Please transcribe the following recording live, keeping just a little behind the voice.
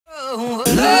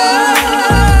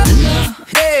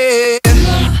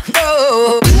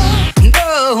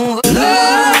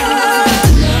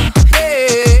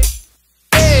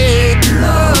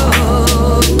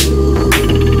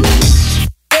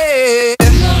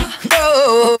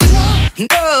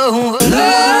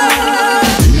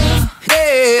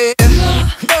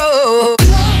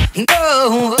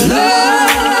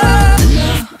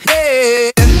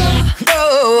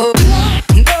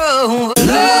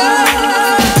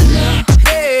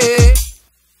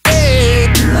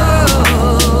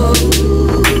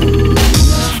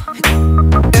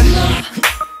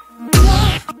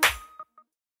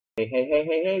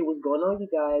Hey, what's going on, you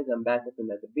guys? I'm back with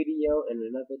another video and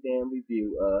another damn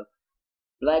review of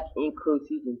Black Ink Crew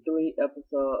Season 3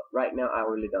 episode. Right now, I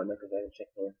really don't know because I haven't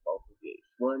checked in for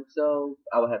VH1, so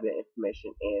I will have that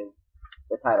information in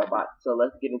the title box. So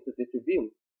let's get into this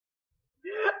review.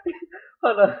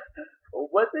 Hold on.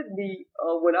 Wasn't me,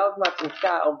 when I was watching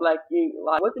Sky on Black Ink,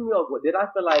 like, wasn't me, did I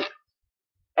feel like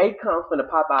Akon's gonna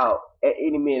pop out at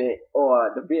any minute,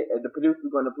 or the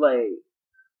producer's gonna play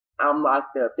I'm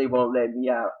locked up, they won't let me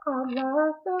out. I'm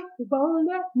locked up, they won't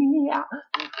let me out.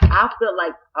 I felt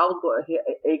like I was going to hear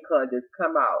Akon just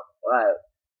come out. Like,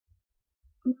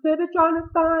 instead of trying to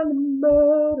find a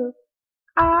murder,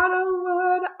 I don't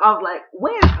wanna. I was like,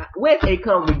 where's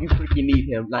Akon when you freaking need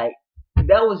him? Like,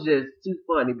 that was just too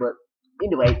funny. But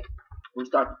anyway, we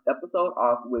start this episode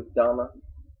off with Donna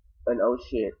and oh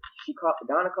shit.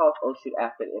 Donna calls oh shit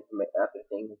after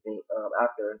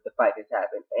after the fight has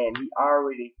happened, and he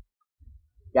already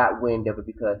got wind of it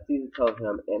because Caesar told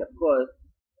him, and of course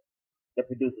the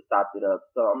producer stopped it up.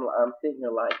 So I'm sitting here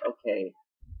like, okay.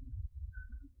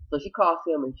 So she calls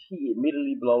him and she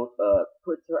immediately blows up,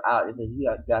 puts her out, and says you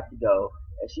got to go.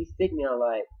 And she's sitting there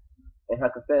like, and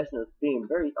her confession is being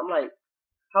very. I'm like,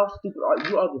 how stupid are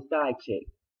you? Are the side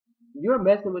chick? You're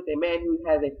messing with a man who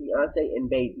has a fiance and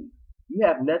baby. You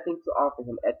have nothing to offer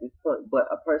him at this point,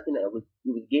 but a person that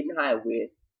he was getting high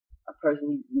with, a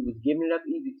person he was giving it up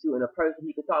easy to, and a person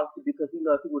he could talk to because he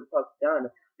knows if he would have talked to Donna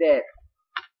that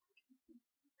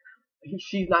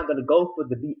she's not going to go for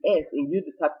the BS, and you're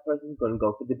the type of person who's going to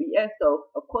go for the BS. So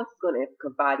of course he's going to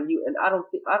confide in you, and I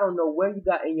don't know where you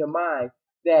got in your mind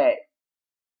that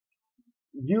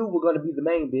you were going to be the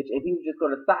main bitch and he was just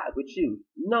going to side with you.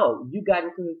 No, you got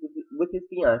into with his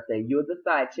fiance. You're the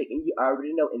side chick, and you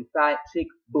already know in side chick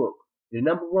book, the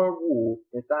number one rule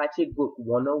in side chick book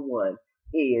 101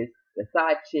 is the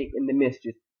side chick and the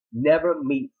mistress never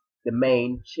meets the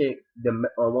main chick, the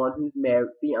one who's married,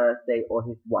 fiance, or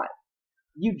his wife.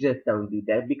 You just don't do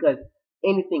that because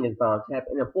anything is bound to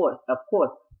happen. And of course,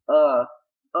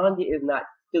 Anya is not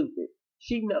stupid.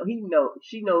 She knows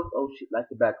oh shit like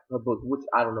the back of her book, which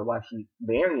I don't know why she's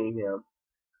marrying him.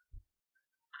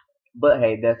 But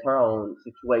hey, that's her own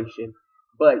situation.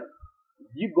 But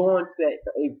you going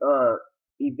to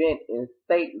event and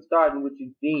starting what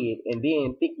you did, and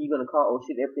then think you're gonna call oh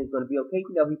shit everything's gonna be okay.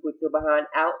 You know he put your behind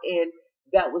out, and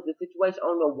that was the situation. I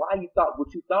don't know why you thought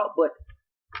what you thought, but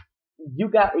you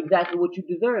got exactly what you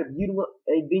deserved. And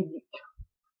then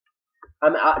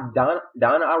Donna,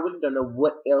 I really don't know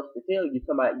what else to tell you.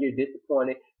 Somebody you're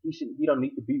disappointed. He don't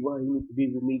need to be with her. He needs to be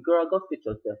with me. Girl, go sit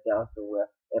yourself down somewhere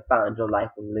and find your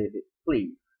life and live it,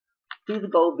 please. Please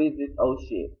go visit oh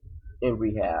shit in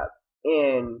rehab.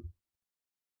 And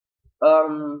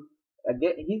I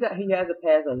guess he has a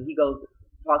past, and he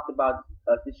talks about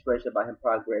a situation about him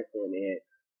progressing and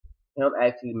him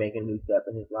actually making a new step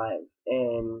in his life.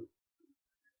 And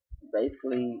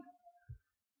basically,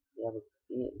 that was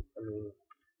it. I mean,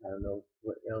 I don't know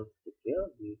what else to tell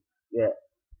you. Yeah,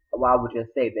 well, I would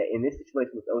just say that in this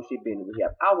situation with oh shit being in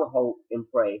rehab, I would hope and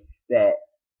pray that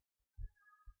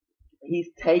he's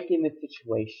taking the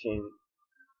situation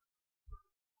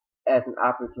as an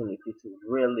opportunity to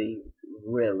really,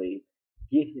 really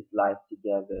get his life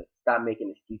together, stop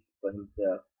making excuses for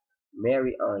himself,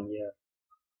 marry Anya,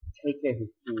 take care of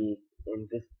his kids, and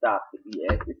just stop the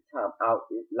BS. It's time out.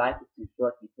 Life is too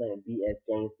short to be playing BS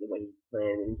games the way he's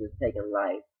playing and just taking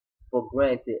life for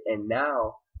granted. And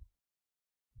now,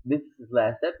 this is his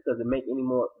last step because to make any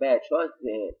more bad choices,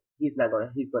 then his life is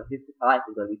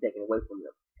going to be taken away from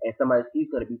him. And he's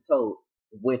going to be told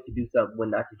when to do something, when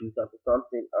not to do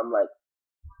something. I'm like,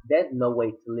 there's no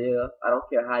way to live. I don't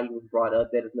care how you was brought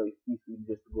up. There is no excuse for you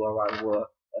just to go around the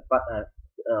world and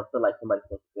feel like somebody's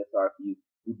supposed to feel sorry for you.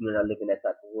 You're not living that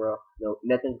type of world. No,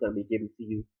 nothing's going to be given to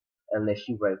you unless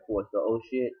you ready for it. So, oh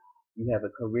shit, you have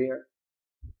a career.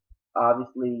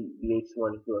 Obviously,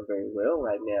 VH1 is doing very well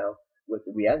right now with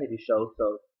the reality show.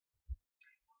 So,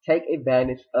 take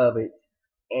advantage of it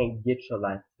and get your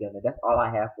life together. That's all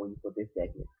I have for you for this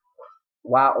segment.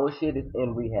 while oh shit is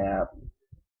in rehab,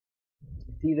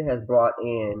 Caesar has brought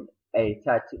in a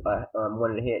tattoo,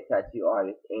 one of the head tattoo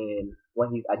artists, and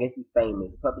I guess he's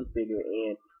famous, public figure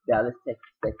in Dallas,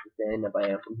 Texas, and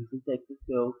nobody from Houston, Texas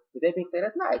too. But they think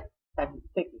that's nice,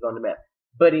 Texas on the map.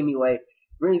 But anyway,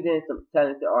 brings in some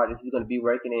talented artists. He's gonna be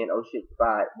working in oh shit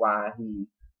spot while he,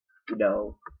 you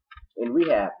know, in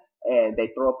rehab, and they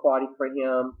throw a party for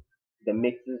him. The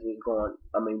mixes is going.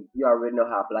 I mean, you already know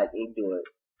how Black Ink do it.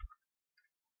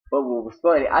 But what was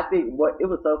funny, I think what it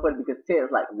was so funny because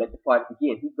Terrence like let the party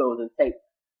begin. He goes and takes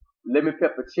lemon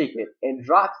pepper chicken and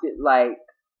drops it like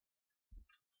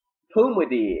Puma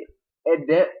did. And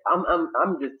that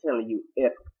I'm just telling you,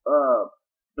 if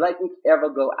Black Ink ever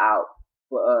go out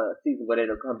for season where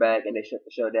they'll come back and they shut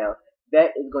the show down,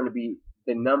 that is going to be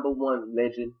the #1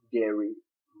 legendary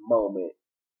moment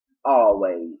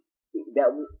always.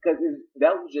 That was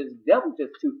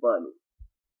just too funny.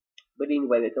 But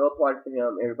anyway, they throw a party for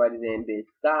him. Everybody's in. Then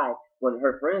Sky, one of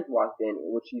her friends walked in,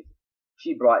 which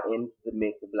she brought in the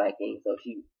mix of Black Ink. So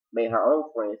she made her own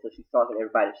friends. So she's talking to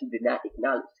everybody. She did not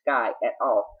acknowledge Sky at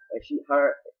all. And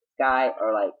her, Sky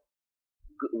are like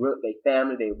they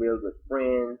family. They real good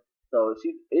friends. So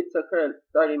it took her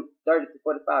 30 to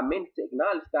 45 minutes to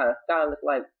acknowledge Sky. Sky looked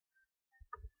like,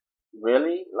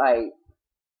 really? Like,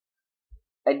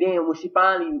 and then when she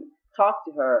finally talked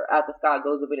to her after Sky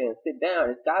goes over there and sit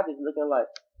down, and Sky just looking like,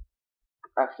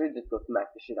 I should just go smack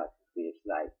the shit out of this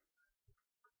bitch.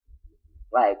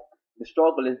 Like the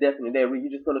struggle is definitely there.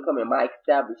 You're just gonna come in my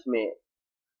establishment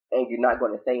and you're not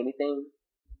gonna say anything.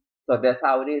 So that's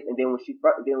how it is. And then when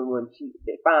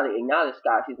they finally acknowledged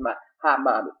Sky, she's my hi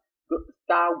mommy.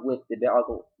 Sky went the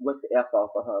F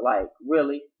off of her. Like,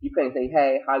 really? You can't say,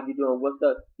 hey, how you doing? What's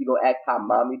up? You gonna ask how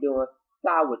mommy doing?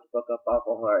 Sky went the fuck up off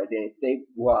on her, and then they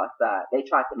go outside. They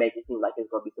tried to make it seem like it's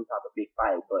gonna be some type of big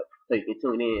fight, but so you can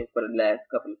tune in for the last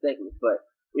couple of seconds, but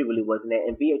it really wasn't that.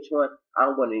 And VH1,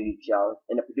 I'm gonna need y'all,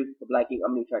 and the producer for Black Ink,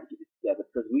 I'm gonna try to get this together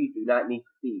because we do not need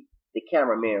to see the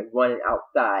cameraman running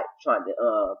outside trying to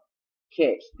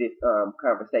catch this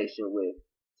conversation with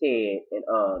Ted and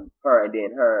her, and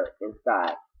then her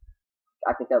inside.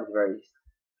 I think that was very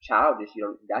childish.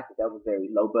 I think that was very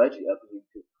low budget of you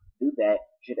to do that.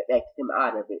 Should have X'd him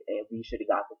out of it, and we should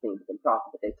have got the thing with them talking.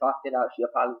 But they talked it out. She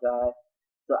apologized.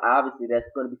 So obviously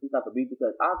that's going to be some type of beef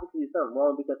because obviously there's something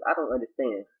wrong because I don't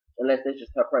understand unless it's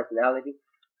just her personality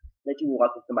that you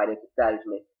walk in somebody's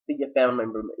establishment, see your family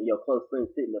member, your close friend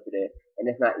sitting up there, and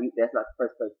that's not the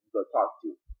first person you go talk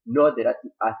to. Nor did I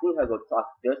seen her go talk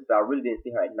to Dust, but I really didn't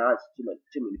see her acknowledge too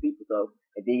many people. So,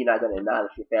 and then you're not gonna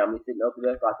acknowledge your family sitting over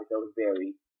there. So I think that was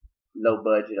very low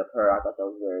budget of her. I thought that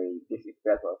was very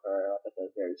disrespectful of her. I thought that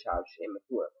was very childish and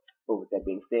immature. But with that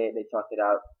being said, they talked it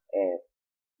out, and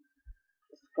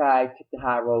Sky took the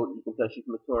high road. You can tell she's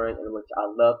maturing, and which I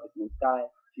love this new Sky.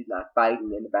 She's not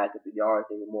fighting in the back of the yards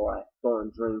anymore, like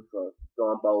throwing drinks or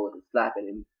throwing bowls and slapping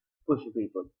and pushing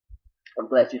people. I'm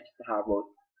glad she took the high road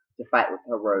to fight with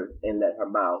her words and let her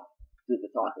mouth do the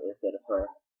talking instead of her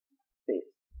fist.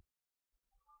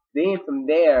 Then from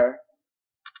there,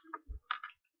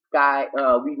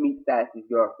 we meet Sassy's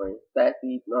girlfriend.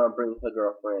 Sassy brings her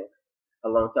girlfriend, a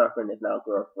long-time friend that's now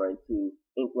girlfriend, to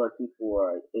Ink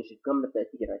 124, and she's coming to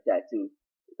Sassy to get her tattoo.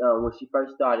 When she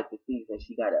first started the season,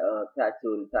 she got a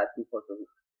tattoo, and the tattoo supposed to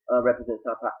represent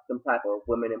some type of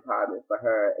women empowerment for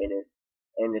her,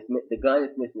 and the gun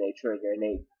is missing a trigger, and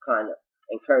they kind of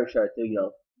encourage her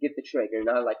to, get the trigger. And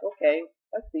I was like, okay,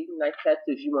 let's see, nice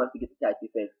tattoo. She wants to get the tattoo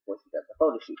finished before she does the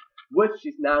photo shoot, which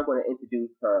she's now going to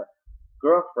introduce her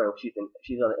girlfriend. She's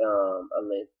on a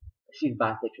list. She's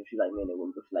bisexual. She like men and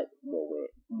women, but she like more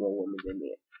women than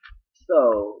men.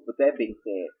 So with that being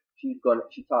said, she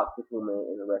talks to Puma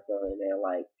and the rest of her, and they're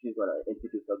like, she's gonna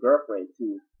introduce her girlfriend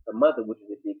to her mother, which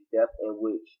is a big step, in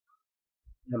which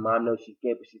her mom knows she's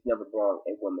gay, but she's never brought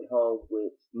a woman home.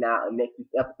 Which now in next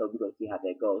week's episode, we're gonna see how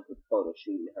that goes with the photo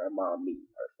shoot and her mom meeting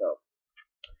her. So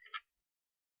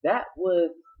that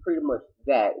was pretty much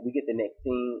that. We get the next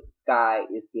scene. Sky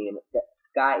is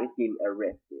getting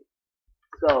arrested.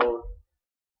 So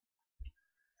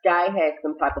Sky has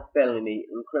some type of felony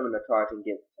and criminal charge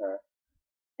against her,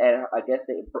 and I guess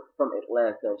they from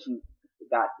Atlanta. She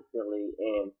got to Philly,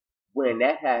 and when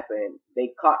that happened,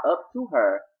 they caught up to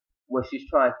her when she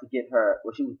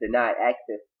was denied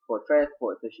access for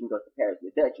transport, so she can go to Paris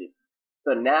with Duchess.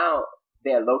 So now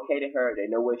they're located her. They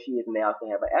know where she is, and they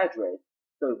also have her address.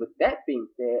 So with that being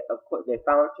said, of course they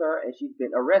found her, and she's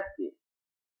been arrested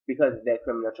because of that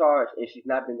criminal charge, and she's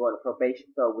not been going to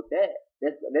probation. So with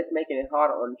that's making it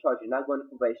harder on the charge. You're not going to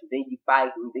probation, then you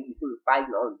fighting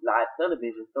on live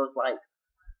television. So it's like,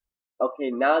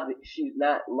 okay, now that she's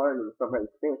not learning from her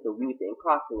experience, so we need to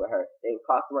incarcerate her. They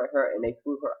incarcerate her and they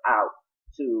flew her out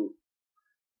to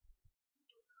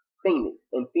Phoenix.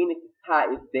 And Phoenix is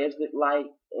hot, it's desert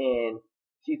like, and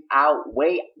she's out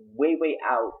way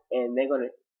out, and they're gonna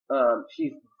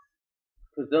she's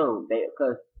presumed they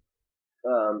because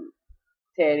um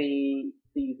Teddy,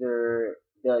 Caesar,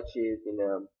 Duchess,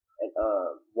 and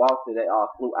Walter, they all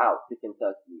flew out to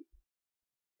Kentucky.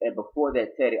 And before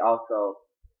that, Teddy also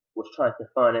was trying to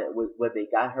fund it with whether they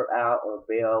got her out on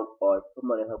bail or put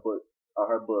money in her book or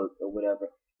her books or whatever.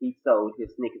 He sold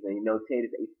his sneakers, and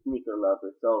Teddy's a sneaker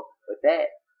lover. So with that,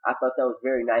 I thought that was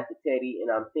very nice of Teddy, and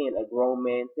I'm seeing a grown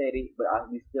man Teddy, but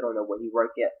we still don't know where he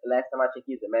worked at. Last time I checked,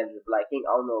 he's the manager of Black King.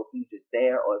 I don't know if he's just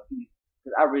there or if he's,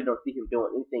 because I really don't see him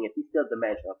doing anything. If he's still the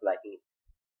manager of Black King,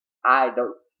 I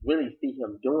don't really see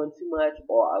him doing too much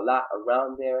or a lot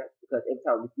around there, because every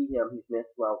time we see him, he's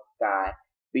messing around with Sky,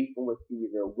 beefing with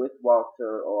Caesar, with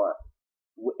Walter, or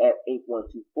at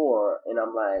 8124, and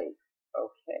I'm like,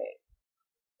 okay.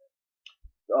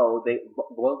 So they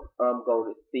both go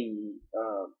to see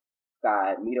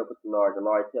Sky, meet up with the lawyer. The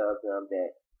lawyer tells them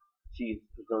that she's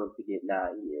presumed to get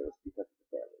 9 years because of the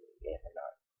family, and her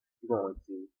not going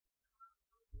to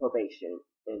probation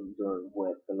and doing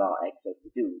what the law asks her to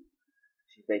do.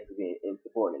 She's basically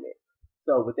insubordinate.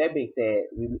 So with that being said,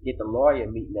 we get the lawyer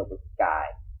meeting up with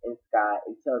Sky, and Sky,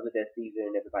 it tells her that Caesar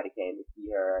and everybody came to see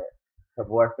her. Her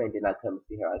boyfriend did not come to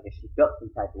see her. I guess she felt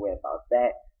some type of way about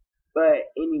that.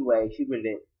 But anyway, she really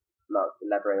didn't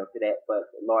elaborate on to that. But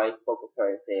the lawyer spoke with her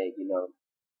and said,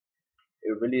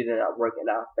 it really did not work in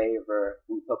our favor.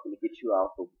 We were hoping to get you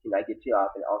off, but we cannot get you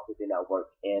off, and also did not work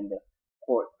in the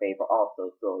court's favor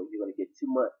also. So you're gonna get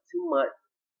too much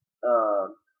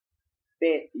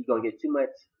you're gonna get too much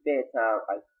fed time,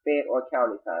 like fed or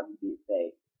county time, you did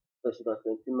say. So she's gonna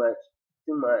spend too much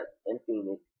in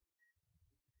Phoenix,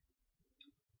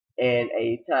 and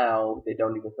a town that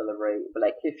don't even celebrate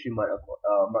Black History Month,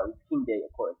 Martin Luther King Day,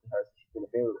 according to her. So she's in a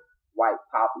very white,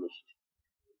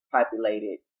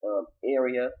 populated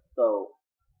area. So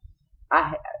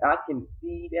I can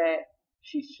see that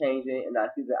she's changing, and I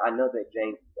know that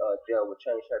James Jill will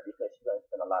change her because she's gonna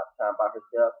spend a lot of time by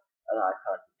herself, a lot of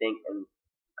time to think and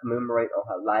commemorate on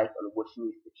her life, on what she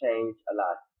needs to change, a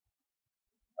lot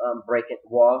breaking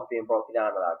walls being broken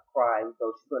down, a lot of crying.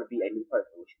 So she's gonna be a new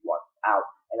person when she walks out,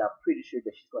 and I'm pretty sure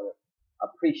that she's gonna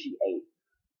appreciate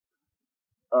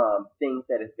things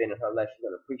that has been in her life. She's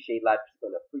gonna appreciate life. She's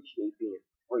gonna appreciate being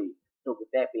free. So with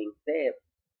that being said,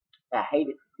 I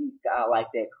hated to see Sky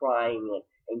like that, crying and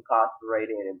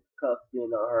incarcerated and cuffs in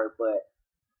on her, but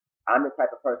I'm the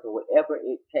type of person, whatever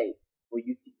it takes for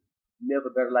you to live a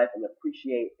better life and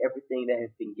appreciate everything that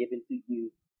has been given to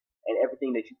you and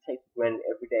everything that you take for granted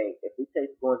every day. If it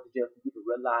takes going to jail for you to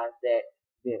realize that,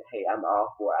 then hey, I'm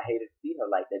all for it. I hated to see her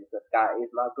like that because Sky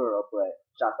is my girl, but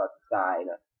shout out to Sky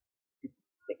and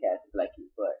the cast is like you,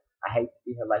 but I hate to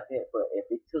see her like that. But if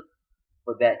it took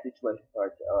for that situation for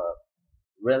her to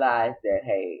realize that,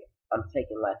 hey, I'm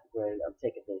taking life for granted, I'm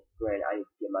taking things for granted, I need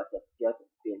to get myself together,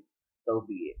 then so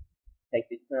be it. Take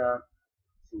this time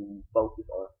to focus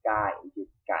on Sky and get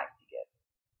Sky together.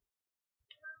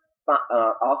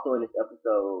 Also in this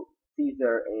episode,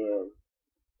 Caesar and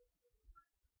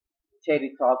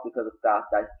Teddy talk because of Sky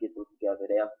to get them together.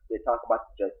 They talk about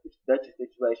the Duchess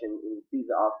situation, and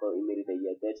Caesar also admitted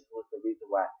that Duchess was the reason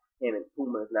why him and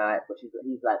Puma is not. But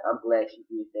he's like, I'm glad she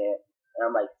did that, and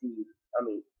I'm like, Caesar's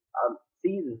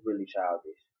really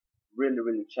childish,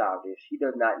 really childish. He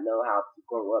does not know how to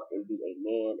grow up and be a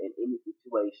man in any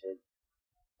situation.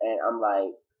 And I'm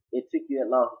like, it took you that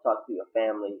long to talk to your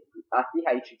family. I see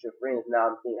how you treat your friends.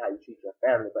 Now I'm seeing how you treat your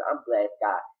family. But I'm glad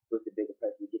Sky was the bigger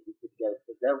person to get these two together,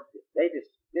 because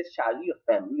this child, you're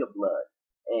family, you're blood,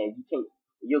 and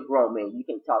you're grown man. You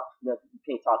can't talk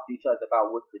to each other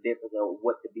about what's the difference or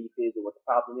what the beef is or what the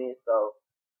problem is. So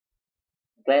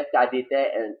glad Sky did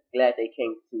that, and glad they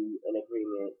came to an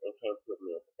agreement and came to a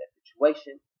meal for that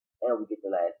situation. And we get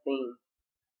the last scene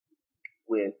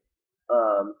with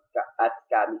after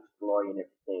Sky meets Gloria and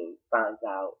everything, finds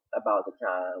out about the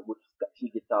time which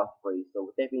she gets off free. So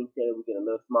with that being said, we get a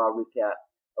little small recap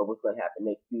of what's going to happen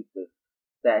next week with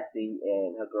Sassy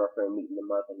and her girlfriend meeting the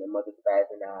mother, and the mother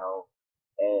spazzing out,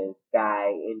 and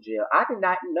Sky in jail. I did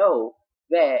not know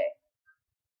that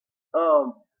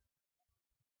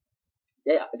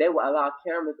they will allow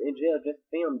cameras in jail just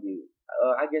to film you.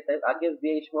 I guess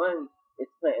VH1 is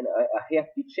paying a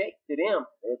hefty check to them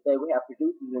if they would have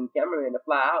producers and cameramen to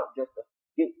fly out just to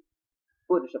get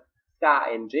footage of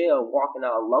Sky in jail walking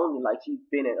out lonely like she's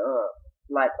been in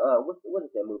what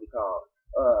is that movie called?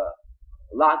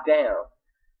 Lockdown.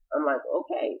 I'm like,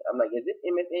 okay. I'm like, is this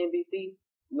MSNBC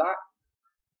locked?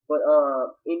 But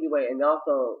anyway, and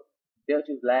also Dutch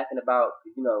was laughing about,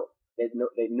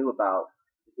 they knew about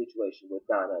the situation with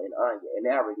Donna and Anya, and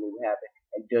they already knew what happened.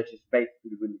 And Dutch just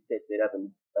basically really set it up,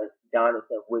 and Donna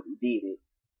herself went and did it,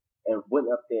 and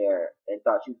went up there and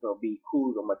thought she was gonna be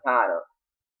cool or Matata.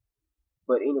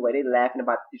 But anyway, they laughing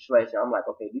about the situation. I'm like,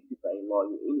 okay, these people ain't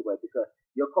loyal anyway, because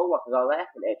your coworkers are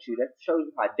laughing at you. That shows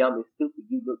you how dumb and stupid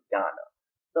you look, Donna.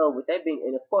 So with that being,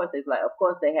 and of course, it's like, of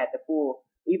course they had to pull,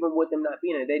 even with them not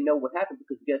being there, they know what happened,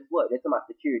 because guess what? They're talking about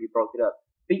security broke it up.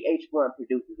 VH1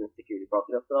 producers and security broke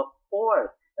it up. So of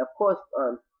course,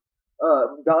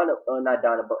 Donna, not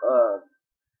Donna, but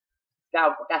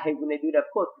Scott, I hate when they do that.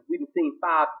 Of course, because we've seen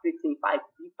 5, 16 fights,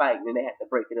 keep fighting, and they had to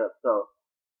break it up. So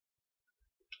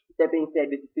that being said,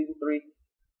 this is season 3,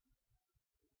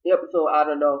 the episode I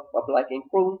don't know of Black Ink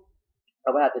Crew.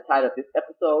 I will have the title of this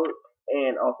episode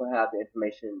and also have the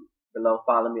information below.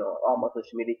 Follow me on all my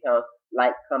social media accounts.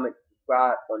 Like, comment,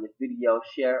 subscribe on this video,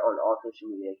 share on all social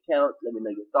media accounts. Let me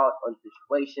know your thoughts on the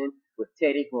situation with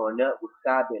Teddy growing up, with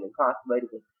Scott being incarcerated,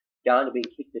 with Donna being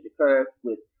kicked to the curb,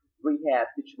 with rehab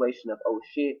situation of oh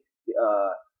shit,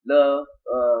 love,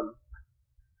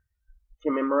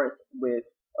 commemorate with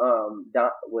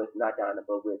with not Donna,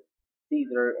 but with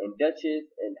Caesar and Duchess,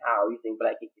 and how you think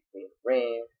Black Ink is being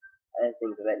ran and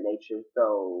things of that nature.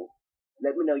 So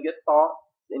let me know your thoughts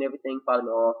and everything. Follow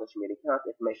me on all social media accounts.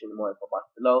 Information in the more info box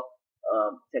below.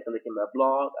 Take a look at my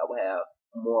blog. I will have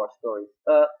more stories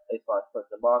up as far as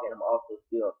personal blog, and I'm also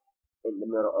still in the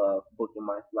middle of booking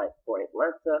my flight for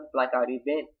Atlanta Blackout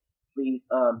event. Please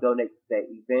donate to that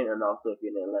event, and also if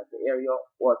you're in the Atlanta area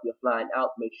or if you're flying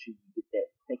out, make sure you get that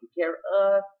taken care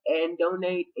of and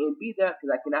donate and be there,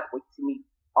 because I cannot wait to meet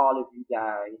all of you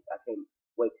guys. I can't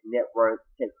wait to network,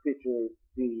 take pictures,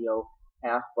 video,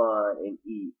 have fun, and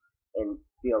eat, and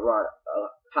be around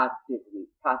positive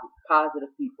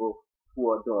people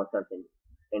who are doing something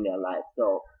in their life.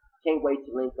 So can't wait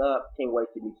to link up, can't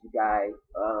wait to meet you guys.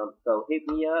 So hit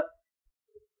me up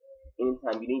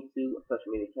anytime you need to.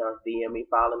 Social media accounts, DM me,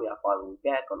 follow me, I'll follow you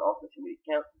back on all social media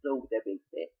accounts. So with that being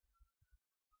said,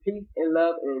 peace and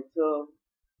love, and until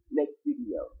next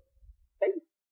video.